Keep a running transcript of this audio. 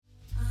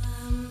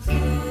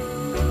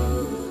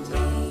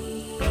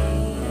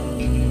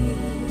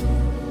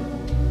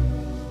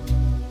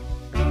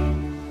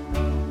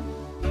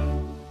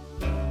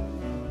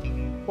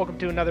Welcome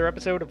to another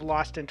episode of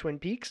Lost in Twin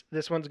Peaks.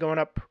 This one's going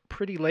up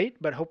pretty late,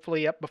 but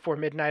hopefully up before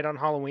midnight on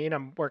Halloween.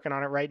 I'm working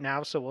on it right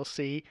now, so we'll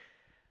see.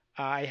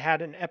 I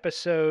had an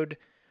episode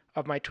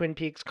of my Twin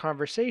Peaks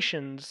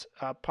Conversations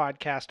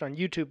podcast on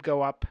YouTube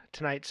go up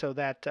tonight, so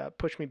that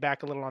pushed me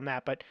back a little on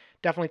that. But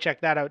definitely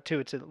check that out too.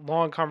 It's a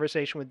long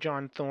conversation with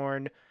John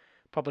Thorne,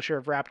 publisher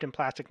of Wrapped in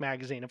Plastic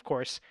magazine, of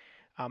course.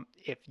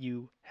 If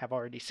you have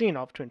already seen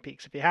all of Twin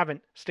Peaks. If you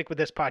haven't, stick with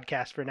this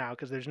podcast for now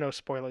because there's no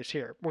spoilers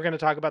here. We're going to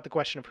talk about the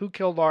question of who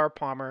killed Laura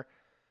Palmer,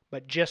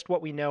 but just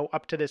what we know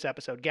up to this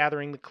episode,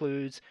 gathering the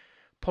clues,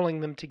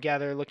 pulling them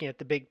together, looking at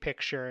the big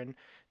picture, and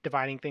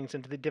dividing things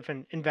into the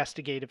different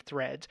investigative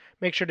threads.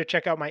 Make sure to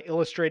check out my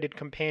illustrated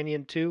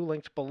companion too,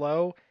 linked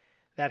below.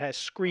 That has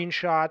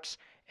screenshots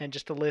and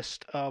just a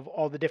list of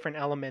all the different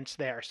elements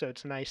there. So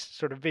it's a nice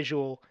sort of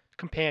visual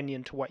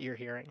companion to what you're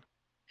hearing.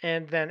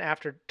 And then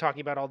after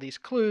talking about all these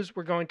clues,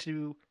 we're going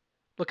to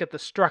look at the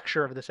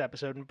structure of this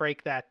episode and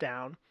break that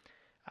down,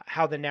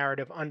 how the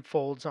narrative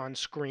unfolds on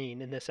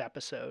screen in this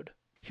episode.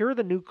 Here are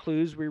the new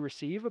clues we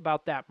receive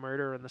about that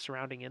murder and the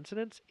surrounding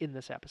incidents in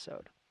this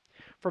episode.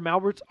 From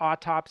Albert's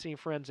autopsy and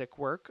forensic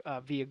work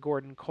via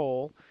Gordon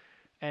Cole,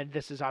 and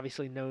this is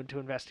obviously known to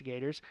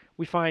investigators,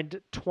 we find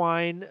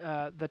twine,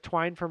 the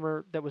twine from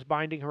her that was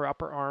binding her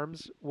upper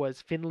arms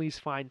was Finley's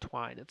fine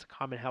twine. It's a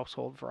common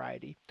household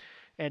variety.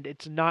 And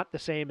it's not the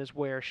same as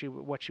what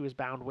she was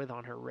bound with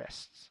on her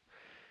wrists.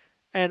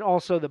 And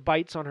also the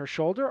bites on her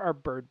shoulder are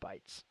bird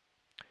bites.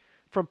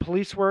 From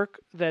police work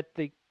that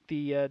the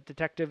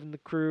detective and the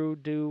crew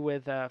do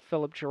with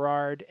Philip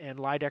Gerard and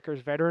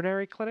Lydecker's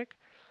veterinary clinic,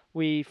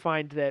 we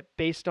find that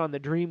based on the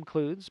dream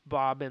clues,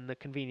 Bob in the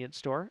convenience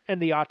store,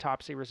 and the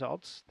autopsy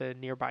results, the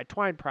nearby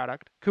twine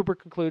product, Cooper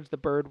concludes the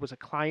bird was a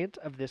client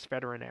of this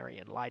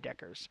veterinarian,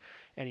 Lydecker's,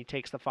 and he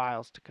takes the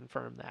files to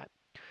confirm that.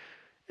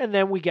 And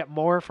then we get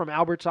more from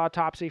Albert's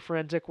autopsy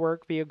forensic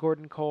work via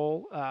Gordon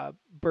Cole.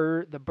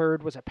 The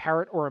bird was a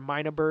parrot or a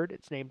mynah bird.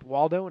 It's named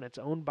Waldo, and it's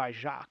owned by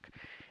Jacques.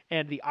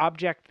 And the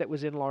object that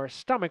was in Laura's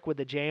stomach with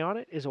the J on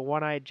it is a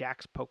one-eyed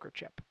Jack's poker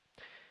chip.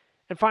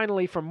 And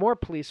finally, from more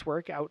police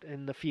work out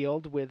in the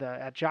field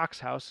at Jacques'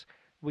 house,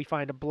 they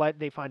find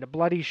a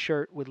bloody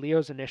shirt with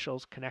Leo's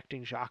initials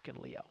connecting Jacques and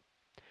Leo.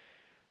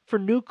 For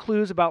new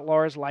clues about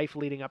Laura's life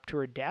leading up to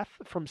her death,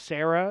 from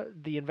Sarah,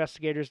 the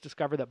investigators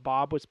discover that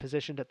Bob was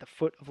positioned at the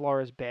foot of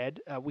Laura's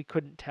bed. We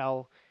couldn't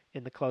tell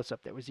in the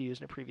close-up that was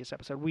used in a previous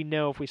episode. We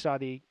know if we saw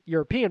the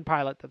European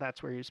pilot that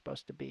that's where he was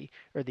supposed to be,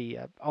 or the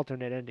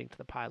alternate ending to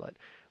the pilot.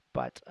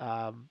 But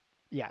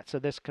so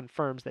this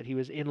confirms that he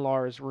was in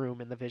Laura's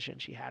room in the vision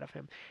she had of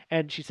him.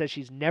 And she says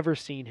she's never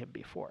seen him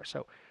before.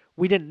 So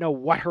we didn't know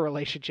what her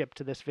relationship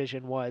to this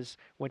vision was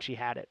when she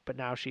had it, but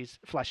now she's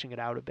fleshing it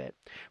out a bit.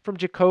 From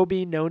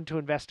Jacoby, known to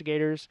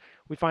investigators,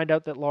 we find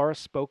out that Laura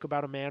spoke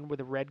about a man with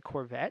a red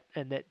Corvette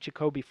and that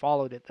Jacoby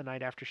followed it the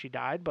night after she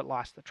died but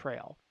lost the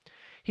trail.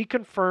 He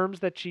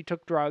confirms that she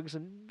took drugs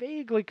and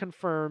vaguely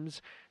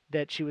confirms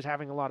that she was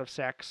having a lot of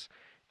sex,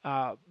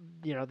 that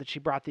she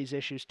brought these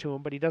issues to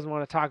him, but he doesn't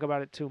want to talk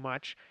about it too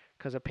much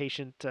because of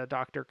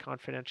patient-doctor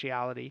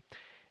confidentiality.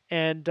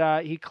 And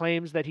he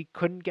claims that he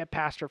couldn't get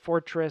past her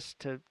fortress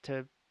to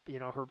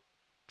her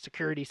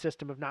security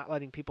system of not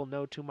letting people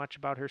know too much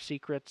about her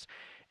secrets,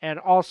 and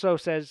also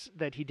says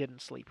that he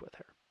didn't sleep with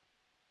her.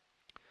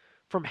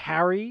 From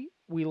Harry,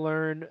 we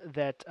learn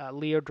that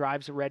Leo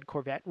drives a red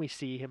Corvette, and we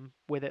see him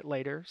with it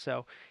later,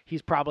 so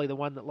he's probably the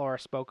one that Laura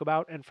spoke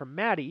about. And from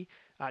Maddie,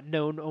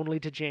 known only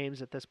to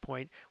James at this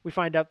point, we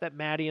find out that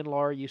Maddie and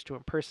Laura used to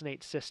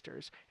impersonate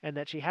sisters, and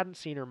that she hadn't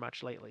seen her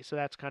much lately, so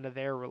that's kind of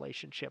their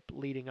relationship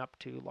leading up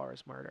to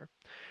Laura's murder.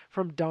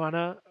 From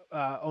Donna,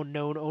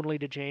 known only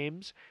to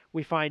James,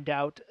 we find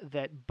out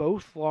that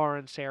both Laura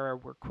and Sarah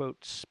were,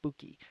 quote,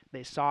 spooky.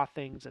 They saw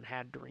things and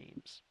had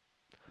dreams.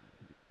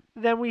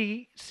 Then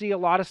we see a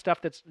lot of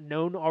stuff that's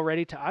known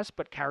already to us,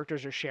 but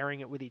characters are sharing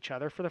it with each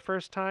other for the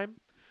first time.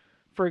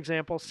 For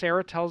example,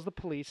 Sarah tells the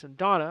police and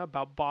Donna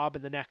about Bob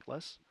and the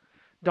necklace.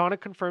 Donna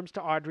confirms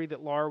to Audrey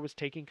that Laura was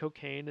taking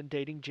cocaine and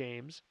dating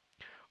James.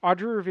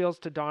 Audrey reveals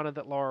to Donna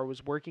that Laura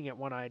was working at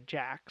One-Eyed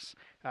Jack's,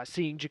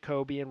 seeing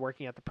Jacoby and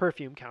working at the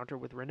perfume counter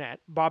with Renette.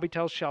 Bobby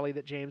tells Shelley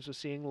that James was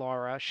seeing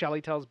Laura.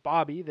 Shelley tells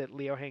Bobby that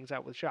Leo hangs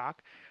out with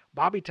Jacques.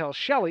 Bobby tells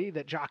Shelley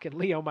that Jacques and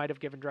Leo might have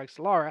given drugs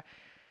to Laura.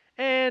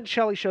 And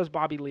Shelley shows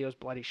Bobby Leo's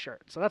bloody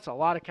shirt. So that's a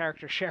lot of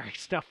characters sharing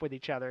stuff with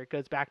each other. It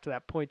goes back to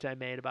that point I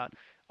made about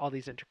all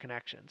these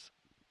interconnections.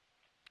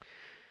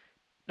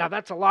 Now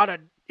that's a lot of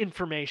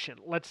information.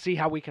 Let's see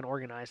how we can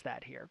organize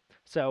that here.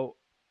 So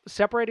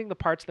separating the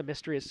parts of the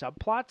mystery as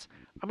subplots,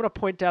 I'm going to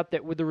point out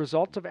that with the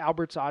results of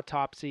Albert's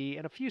autopsy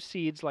and a few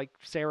seeds like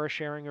Sarah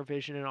sharing her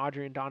vision and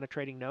Audrey and Donna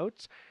trading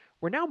notes,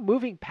 we're now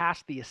moving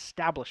past the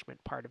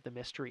establishment part of the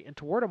mystery and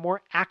toward a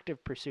more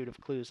active pursuit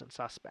of clues and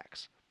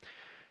suspects.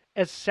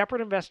 As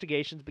separate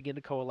investigations begin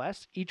to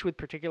coalesce, each with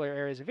particular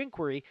areas of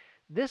inquiry,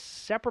 this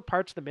separate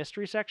parts of the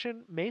mystery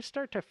section may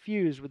start to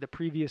fuse with the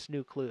previous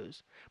new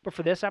clues. But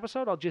for this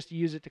episode, I'll just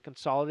use it to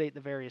consolidate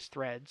the various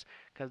threads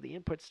because the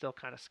input's still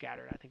kind of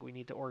scattered. I think we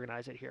need to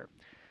organize it here.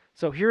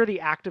 So here are the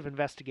active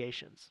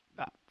investigations.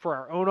 For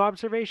our own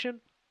observation,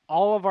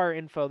 all of our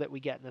info that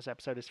we get in this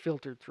episode is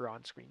filtered through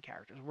on-screen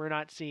characters. We're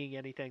not seeing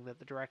anything that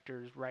the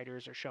directors,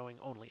 writers are showing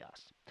only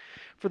us.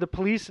 For the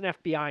police and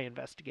FBI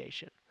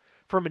investigation,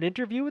 from an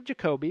interview with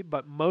Jacoby,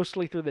 but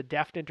mostly through the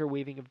deft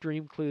interweaving of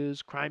dream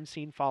clues, crime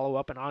scene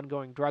follow-up, and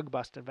ongoing drug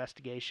bust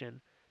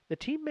investigation, the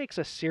team makes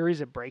a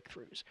series of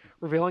breakthroughs,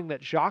 revealing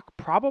that Jacques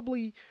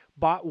probably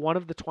bought one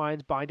of the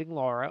twines binding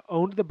Laura,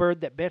 owned the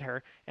bird that bit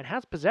her, and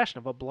has possession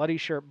of a bloody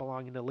shirt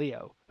belonging to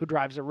Leo, who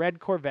drives a red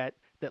Corvette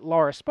that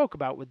Laura spoke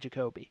about with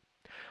Jacoby.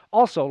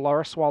 Also,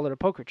 Laura swallowed a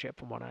poker chip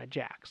from One-Eyed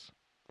Jacks.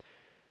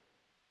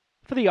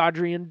 For the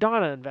Audrey and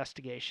Donna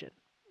investigation,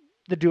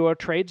 the duo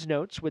trades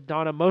notes, with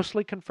Donna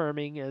mostly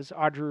confirming as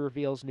Audrey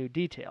reveals new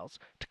details,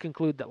 to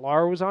conclude that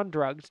Laura was on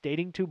drugs,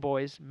 dating two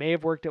boys, may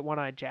have worked at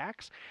One-Eyed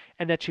Jacks,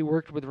 and that she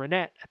worked with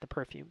Renette at the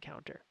perfume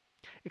counter.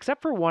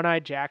 Except for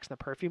One-Eyed Jacks and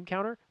the perfume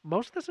counter,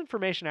 most of this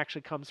information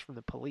actually comes from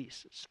the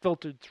police. It's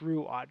filtered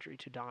through Audrey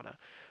to Donna.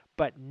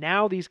 But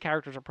now these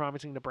characters are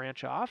promising to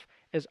branch off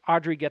as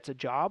Audrey gets a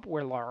job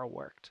where Laura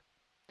worked.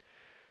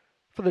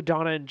 For the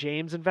Donna and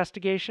James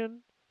investigation,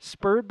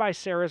 spurred by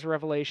Sarah's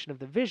revelation of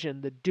the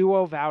vision, the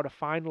duo vow to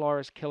find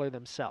Laura's killer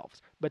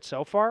themselves. But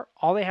so far,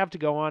 all they have to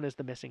go on is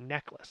the missing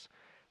necklace.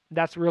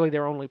 That's really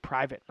their only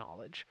private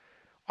knowledge.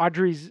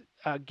 Audrey's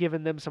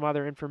given them some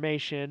other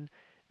information,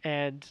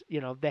 and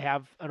they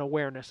have an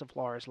awareness of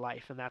Laura's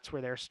life, and that's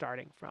where they're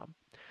starting from.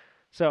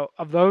 So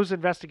of those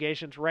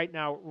investigations right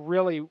now,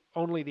 really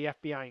only the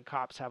FBI and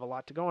cops have a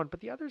lot to go on, but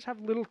the others have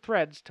little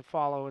threads to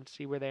follow and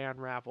see where they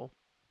unravel.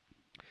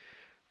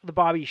 The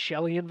Bobby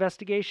Shelley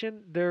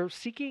investigation, they're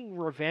seeking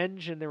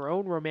revenge in their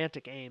own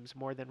romantic aims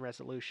more than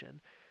resolution.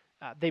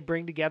 They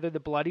bring together the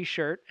bloody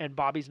shirt and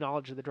Bobby's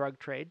knowledge of the drug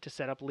trade to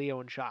set up Leo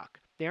and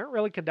Jacques. They aren't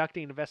really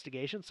conducting an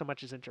investigation so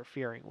much as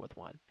interfering with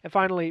one. And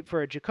finally,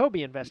 for a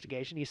Jacoby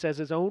investigation, he says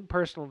his own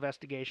personal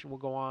investigation will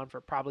go on for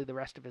probably the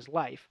rest of his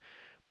life.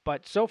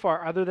 But so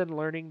far, other than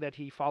learning that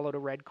he followed a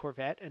red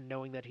Corvette and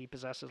knowing that he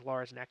possesses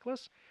Laura's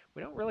necklace,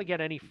 we don't really get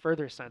any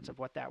further sense of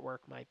what that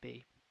work might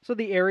be. So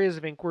the areas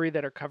of inquiry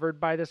that are covered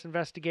by this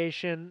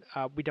investigation,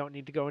 we don't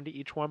need to go into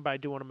each one, but I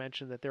do want to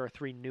mention that there are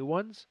 3 new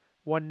ones.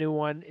 One new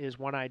one is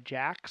One-Eyed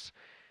Jacks.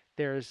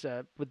 There's,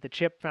 with the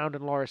chip found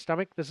in Laura's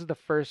stomach, this is the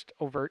first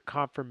overt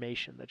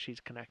confirmation that she's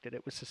connected.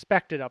 It was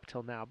suspected up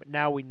till now, but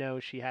now we know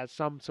she has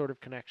some sort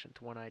of connection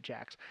to One-Eyed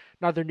Jacks.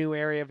 Another new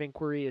area of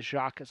inquiry is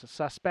Jacques as a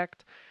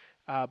suspect.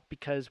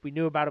 Because we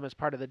knew about him as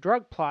part of the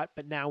drug plot,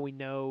 but now we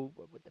know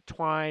with the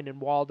twine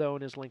and Waldo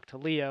and his link to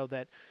Leo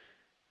that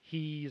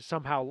he's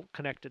somehow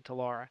connected to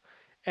Laura.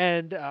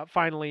 And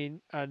finally,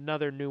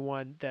 another new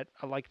one that,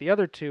 like the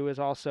other two, is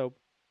also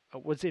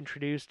was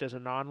introduced as a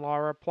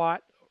non-Laura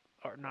plot,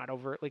 or not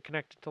overtly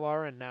connected to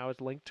Laura, and now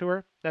is linked to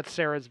her. That's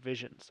Sarah's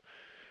visions.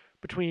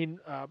 Between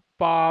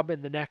Bob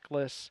and the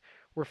necklace,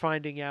 we're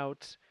finding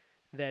out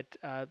that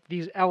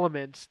these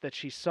elements that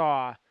she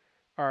saw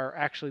are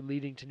actually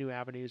leading to new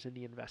avenues in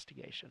the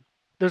investigation.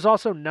 There's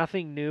also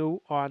nothing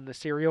new on the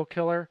serial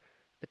killer,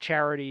 the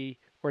charity,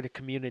 or the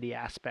community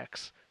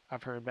aspects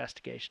of her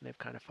investigation. They've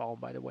kind of fallen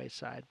by the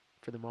wayside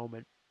for the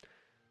moment.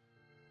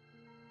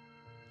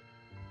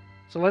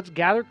 So let's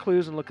gather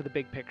clues and look at the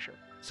big picture.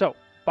 So,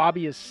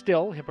 Bobby is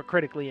still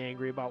hypocritically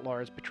angry about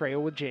Laura's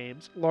betrayal with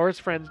James. Laura's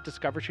friends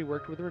discover she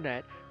worked with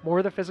Renette. More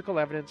of the physical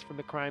evidence from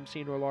the crime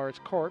scene where Laura's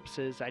corpse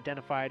is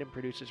identified and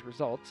produces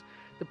results.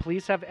 The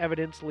police have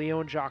evidence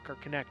Leo and Jacques are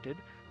connected.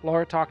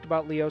 Laura talked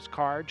about Leo's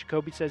car.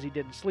 Jacoby says he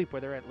didn't sleep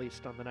with her, at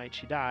least on the night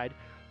she died.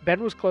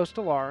 Ben was close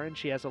to Laura, and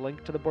she has a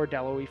link to the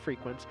bordello he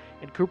frequents,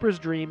 and Cooper's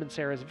dream and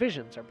Sarah's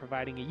visions are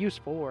providing a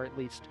useful, or at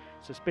least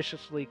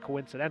suspiciously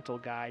coincidental,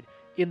 guide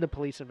in the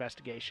police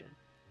investigation.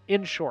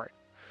 In short,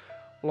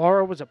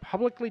 Laura was a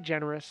publicly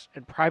generous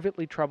and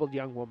privately troubled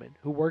young woman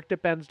who worked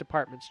at Ben's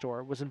department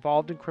store, was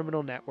involved in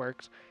criminal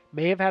networks,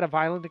 may have had a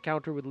violent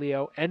encounter with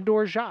Leo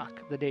and/or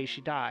Jacques the day she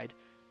died,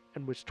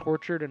 and was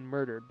tortured and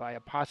murdered by a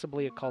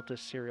possibly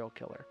occultist serial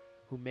killer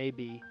who may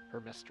be her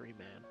mystery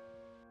man.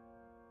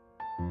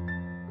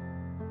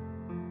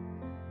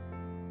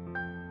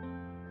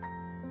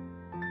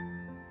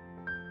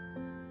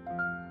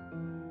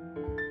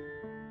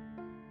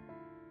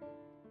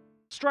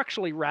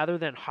 Structurally, rather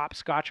than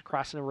hopscotch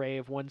across an array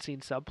of one-scene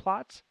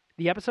subplots,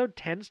 the episode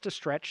tends to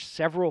stretch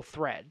several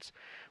threads,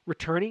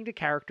 returning to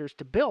characters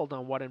to build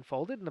on what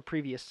unfolded in the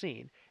previous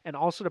scene, and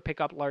also to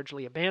pick up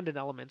largely abandoned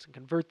elements and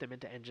convert them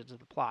into engines of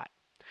the plot.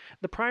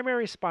 The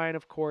primary spine,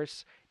 of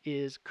course,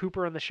 is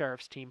Cooper and the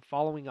sheriff's team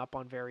following up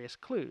on various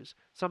clues,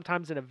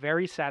 sometimes in a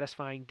very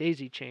satisfying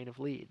daisy chain of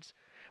leads.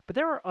 But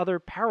there are other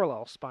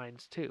parallel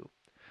spines, too.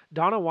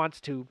 Donna wants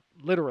to,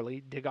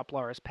 literally, dig up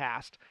Laura's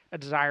past, a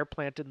desire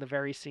planted in the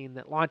very scene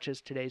that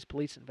launches today's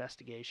police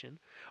investigation.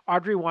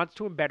 Audrey wants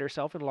to embed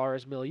herself in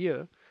Laura's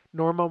milieu.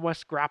 Norma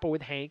must grapple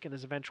with Hank and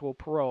his eventual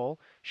parole.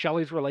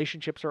 Shelley's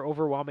relationships are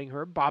overwhelming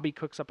her. Bobby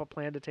cooks up a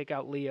plan to take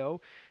out Leo.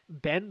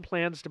 Ben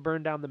plans to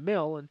burn down the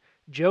mill, and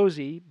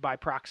Josie, by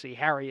proxy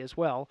Harry as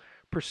well,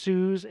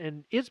 pursues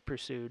and is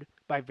pursued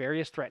by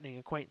various threatening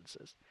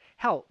acquaintances.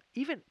 Hell,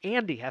 even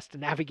Andy has to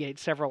navigate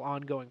several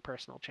ongoing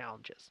personal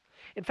challenges.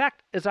 In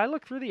fact, as I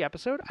look through the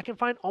episode, I can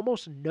find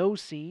almost no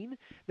scene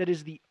that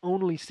is the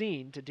only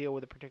scene to deal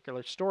with a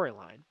particular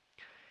storyline.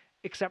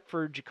 Except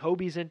for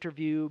Jacoby's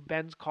interview,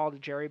 Ben's call to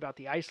Jerry about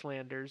the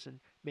Icelanders,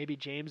 and maybe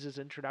James's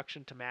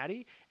introduction to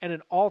Maddie. And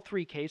in all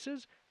three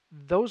cases,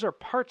 those are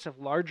parts of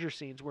larger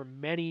scenes where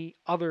many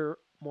other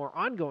more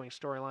ongoing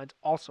storylines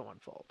also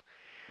unfold.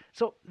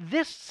 So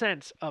this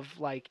sense of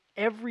like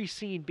every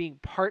scene being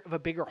part of a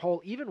bigger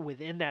whole, even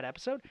within that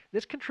episode,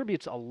 this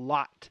contributes a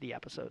lot to the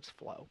episode's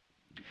flow.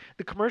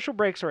 The commercial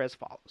breaks are as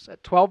follows.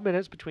 At 12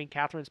 minutes between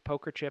Catherine's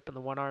poker chip and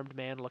the one-armed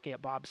man looking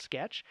at Bob's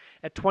sketch.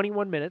 At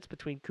 21 minutes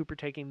between Cooper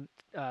taking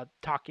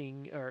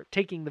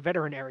the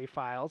veterinary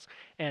files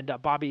and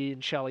Bobby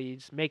and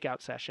Shelley's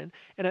makeout session.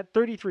 And at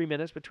 33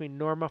 minutes between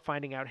Norma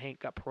finding out Hank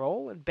got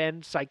parole and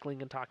Ben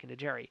cycling and talking to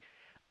Jerry.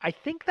 I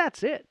think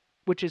that's it,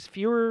 which is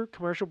fewer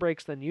commercial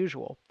breaks than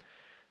usual.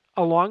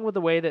 Along with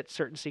the way that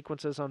certain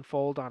sequences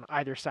unfold on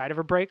either side of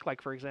a break,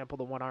 like for example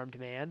the one-armed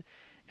man,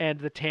 and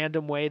the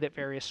tandem way that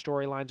various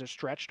storylines are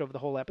stretched over the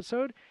whole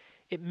episode,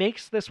 it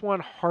makes this one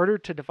harder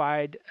to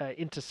divide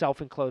into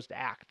self-enclosed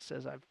acts,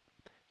 as I've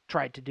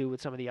tried to do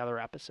with some of the other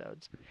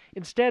episodes.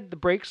 Instead, the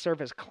breaks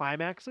serve as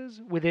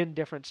climaxes within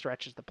different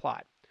stretches of the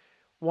plot.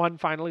 One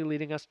finally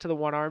leading us to the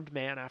one-armed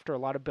man after a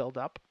lot of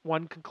build-up,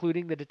 one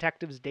concluding the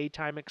detective's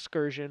daytime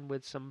excursion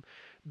with some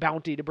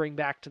bounty to bring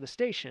back to the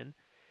station,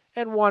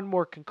 and one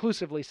more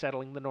conclusively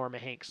settling the Norma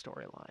Hank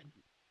storyline.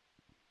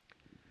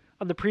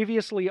 On the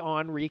previously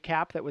on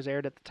recap that was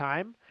aired at the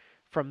time,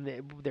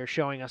 they're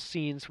showing us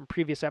scenes from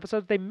previous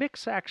episodes. They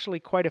mix actually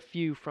quite a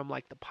few from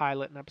like the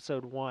pilot in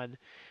episode 1.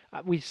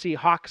 We see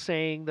Hawk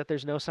saying that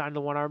there's no sign of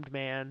the one-armed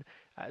man.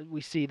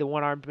 We see the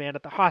one-armed man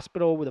at the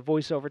hospital with a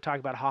voiceover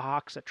talking about how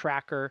Hawk's a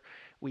tracker.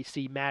 We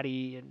see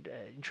Maddie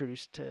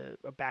introduced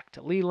back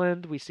to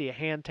Leland. We see a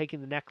hand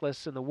taking the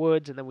necklace in the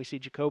woods, and then we see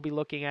Jacoby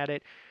looking at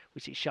it. We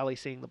see Shelley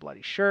seeing the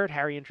bloody shirt.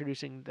 Harry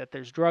introducing that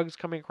there's drugs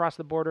coming across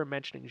the border,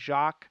 mentioning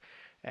Jacques.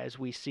 As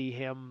we see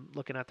him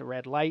looking at the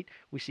red light,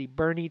 we see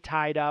Bernie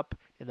tied up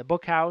in the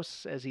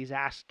bookhouse as he's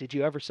asked, "Did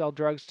you ever sell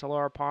drugs to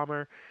Laura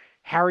Palmer?"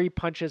 Harry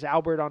punches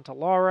Albert onto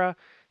Laura.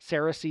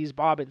 Sarah sees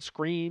Bob and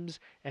screams.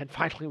 And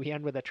finally, we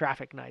end with a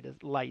traffic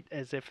light,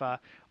 as if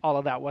all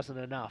of that wasn't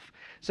enough.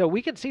 So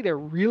we can see they're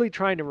really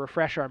trying to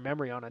refresh our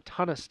memory on a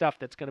ton of stuff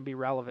that's going to be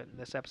relevant in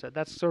this episode.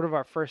 That's sort of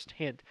our first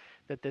hint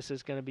that this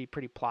is going to be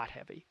pretty plot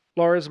heavy.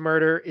 Laura's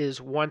murder is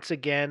once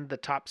again the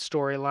top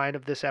storyline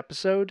of this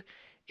episode.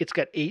 It's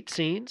got 8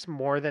 scenes,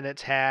 more than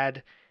it's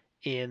had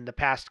in the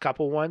past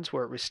couple ones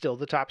where it was still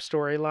the top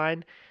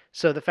storyline.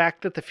 So the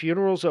fact that the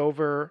funeral's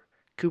over,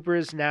 Cooper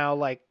is now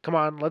like, come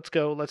on, let's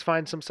go. Let's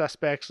find some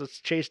suspects. Let's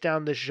chase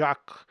down the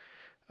Jacques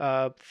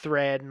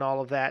thread and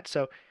all of that.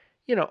 So,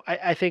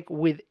 I think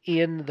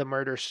within the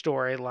murder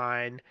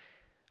storyline,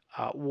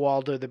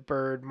 Waldo the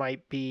Bird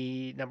might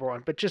be number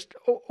one. But just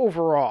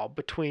overall,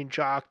 between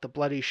Jacques, the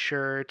bloody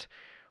shirt,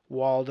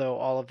 Waldo,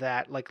 all of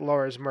that, like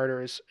Laura's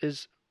murder is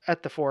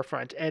at the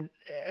forefront. And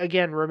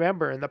again,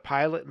 remember in the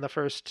pilot and the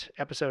first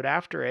episode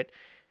after it,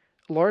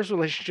 Laura's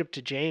relationship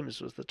to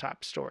James was the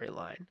top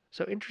storyline.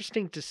 So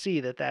interesting to see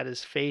that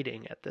is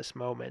fading at this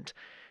moment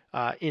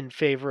in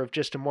favor of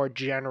just a more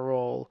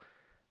general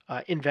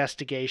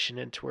investigation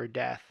into her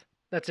death.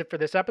 That's it for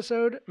this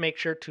episode. Make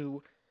sure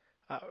to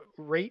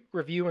rate,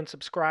 review, and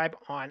subscribe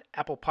on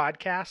Apple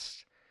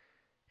Podcasts.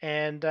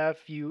 And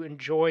if you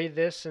enjoy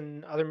this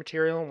and other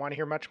material and want to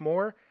hear much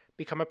more,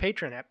 become a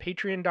patron at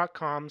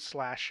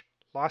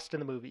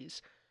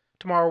patreon.com/LostInTheMovies.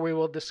 Tomorrow we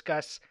will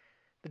discuss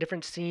the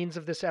different scenes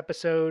of this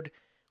episode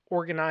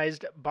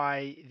organized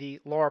by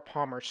the Laura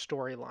Palmer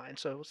storyline.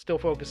 So still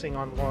focusing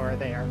on Laura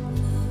there.